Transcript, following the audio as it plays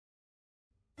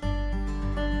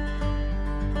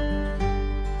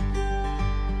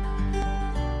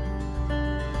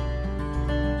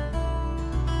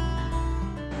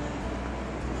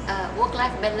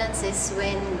work-life balance is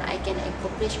when I can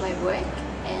accomplish my work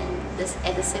and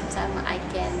at the same time I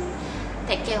can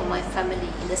take care of my family,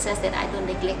 in the sense that I don't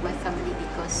neglect my family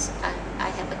because I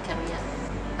have a career.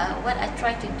 What I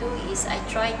try to do is I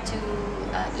try to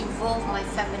involve my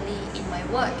family in my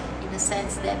work, in the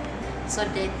sense that so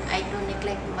that I don't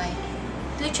neglect my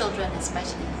two children,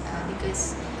 especially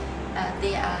because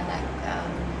they are like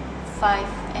 5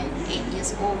 and 8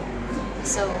 years old.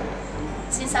 So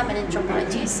since I'm an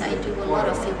anthropologist, I do a lot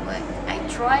of field work. I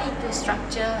try to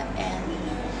structure and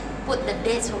put the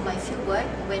dates for my field work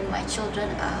when my children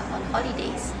are on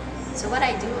holidays. So what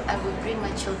I do, I will bring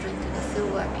my children to the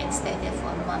field work and stay there for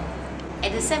a month.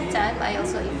 At the same time, I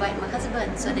also invite my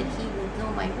husband so that he will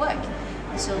know my work.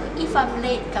 So if I'm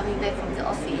late coming back from the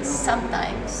office,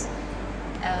 sometimes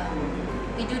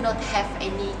we do not have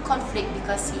any conflict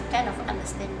because he kind of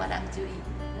understands what I'm doing.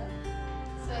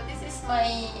 So this is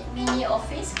my mini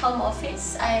office, home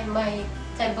office. I have my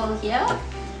table here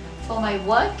for my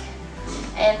work,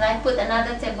 and I put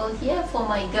another table here for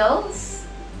my girls,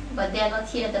 but they are not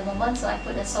here at the moment, so I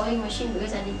put a sewing machine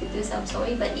because I need to do some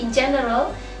sewing. But in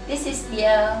general, this is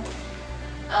their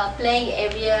playing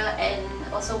area and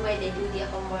also where they do their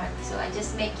homework. So I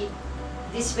just make it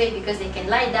this way because they can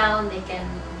lie down,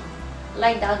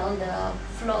 on the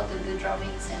floor to do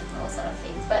drawings and all sort of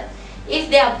things. But if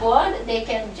they are bored, they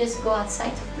can just go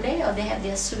outside to play, or they have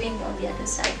their swing on the other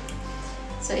side.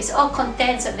 So it's all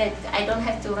contained so that I don't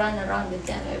have to run around with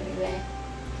them everywhere.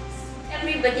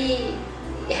 Everybody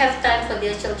have time for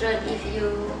their children if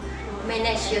you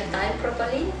manage your time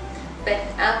properly. But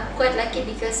I'm quite lucky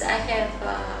because I have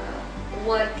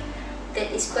work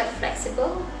that is quite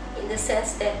flexible, in the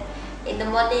sense that in the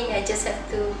morning I just have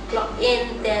to clock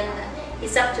in, then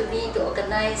it's up to me to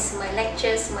organize my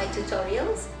lectures, my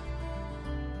tutorials.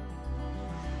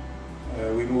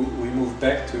 We moved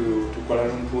back to Kuala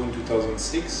Lumpur in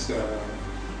 2006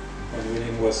 when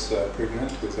Welyne was pregnant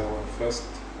with our first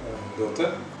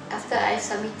daughter. After I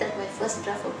submitted my first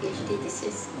draft of PhD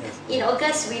thesis, yes. In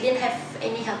August we didn't have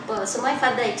any helper, so my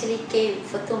father actually came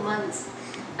for 2 months.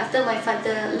 After my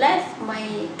father left,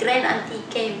 my grand auntie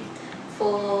came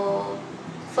for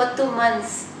 2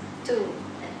 months too.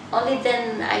 Only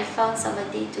then I found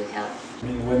somebody to help. I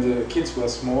mean, when the kids were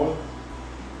small,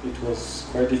 it was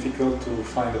quite difficult to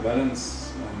find a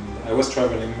balance, and I was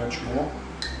traveling much more.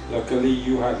 Luckily,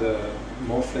 you had a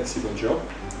more flexible job.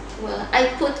 Well, I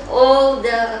put all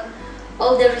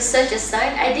the research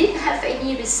aside. I didn't have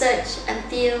any research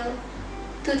until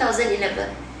 2011.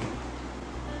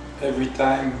 Every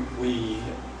time we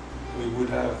would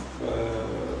have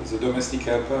the domestic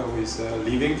helper who is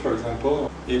leaving, for example,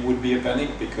 it would be a panic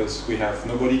because we have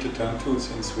nobody to turn to,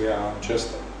 since we are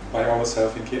just by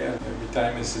ourselves in KL. Every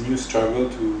time it's a new struggle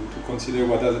to consider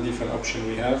what are the different options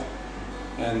we have,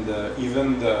 and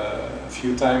even a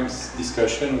few times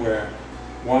discussion where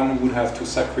one would have to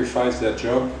sacrifice their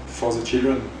job for the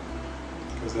children,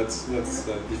 because that's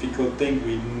a difficult thing.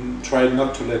 We try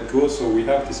not to let go, so we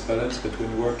have this balance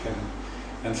between work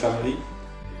and family.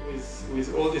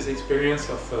 With all this experience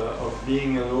of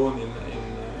being alone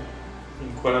in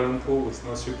Kuala Lumpur with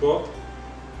no support,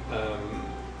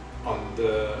 on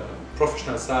the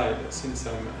professional side, since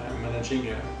I'm managing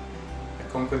a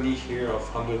company here of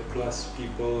 100+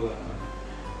 people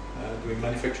doing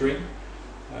manufacturing,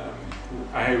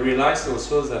 I realized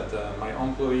also that my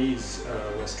employees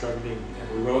were struggling, and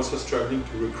we were also struggling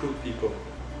to recruit people.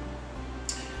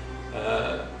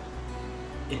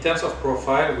 In terms of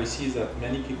profile, we see that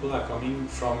many people are coming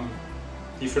from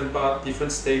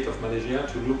different state of Malaysia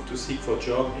to seek for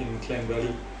job in Klang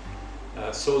Valley.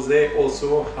 So they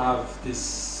also have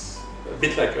this, a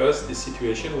bit like us, this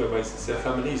situation whereby their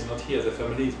family is not here, their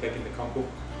family is back in the Kampung.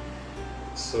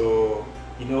 So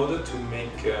in order to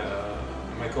make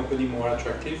my company more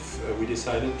attractive, we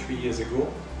decided 3 years ago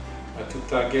to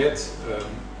target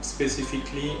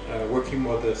specifically working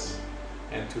mothers,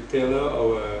 and to tailor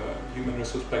our human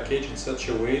resource package in such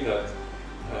a way that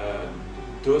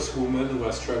those women who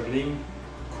are struggling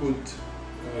could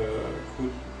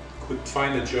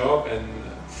find a job and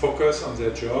focus on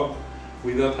their job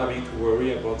without having to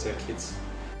worry about their kids.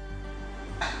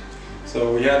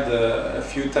 So we had a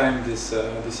few times this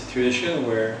situation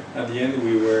where at the end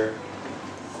we were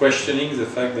questioning the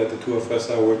fact that the two of us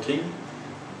are working,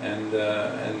 and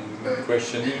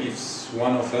questioning if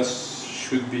one of us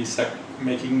should be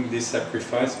making this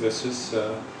sacrifice versus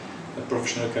a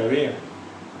professional career.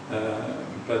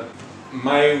 But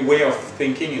my way of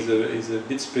thinking is a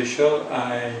bit special.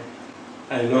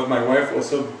 I love my wife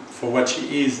also for what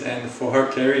she is and for her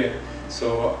career.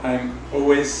 So I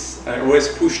always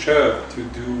pushed her to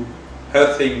do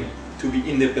her thing, to be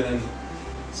independent.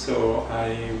 So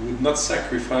I would not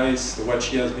sacrifice what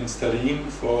she has been studying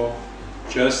for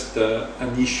just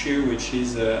an issue which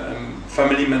is a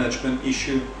family management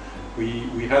issue.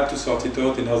 We had to sort it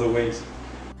out in other ways.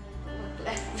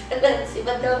 Balance,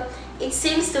 even though it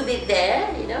seems to be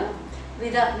there, you know,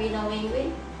 without we knowing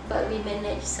it, but we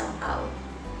manage somehow.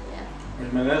 Yeah.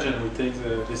 We manage and we take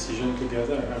the decision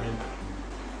together. I mean,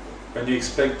 when you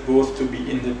expect both to be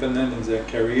independent in their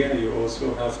career, you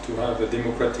also have to have a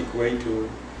democratic way to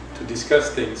discuss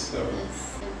things. So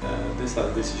Yes. these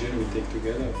are decisions we take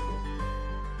together.